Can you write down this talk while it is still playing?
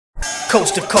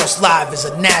Coast to Coast Live is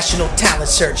a national talent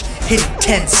search, hitting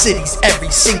 10 cities every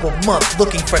single month,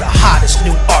 looking for the hottest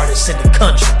new artists in the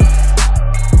country.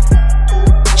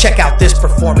 Check out this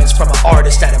performance from an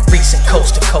artist at a recent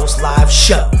Coast to Coast Live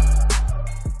show.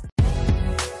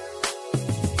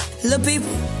 Little people,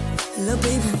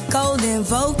 golden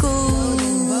vocals.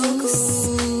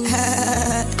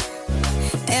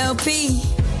 LP,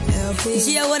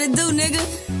 Gio, what it do, nigga?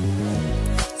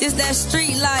 It's that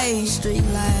street life.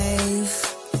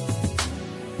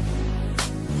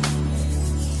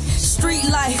 Street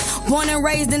life, born and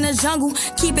raised in the jungle.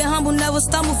 Keep it humble, never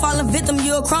stumble. Fall a victim,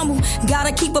 you'll crumble.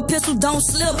 Gotta keep a pistol, don't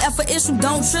slip. F for issue,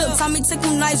 don't trip. Tommy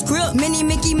tickle, nice grip. Mini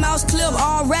Mickey Mouse clip.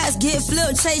 All rats get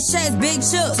flipped. Chase checks, big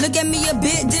chips. Look at me, a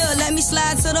big deal. Let me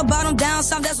slide to the bottom, down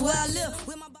south, that's where I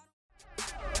live.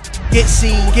 Get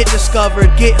seen, get discovered,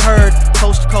 get heard.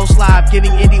 Coast to Coast Live,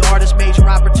 giving indie artists major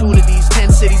opportunities.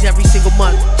 10 cities every single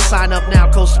month. Sign up now,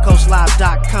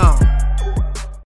 coasttocoastlive.com.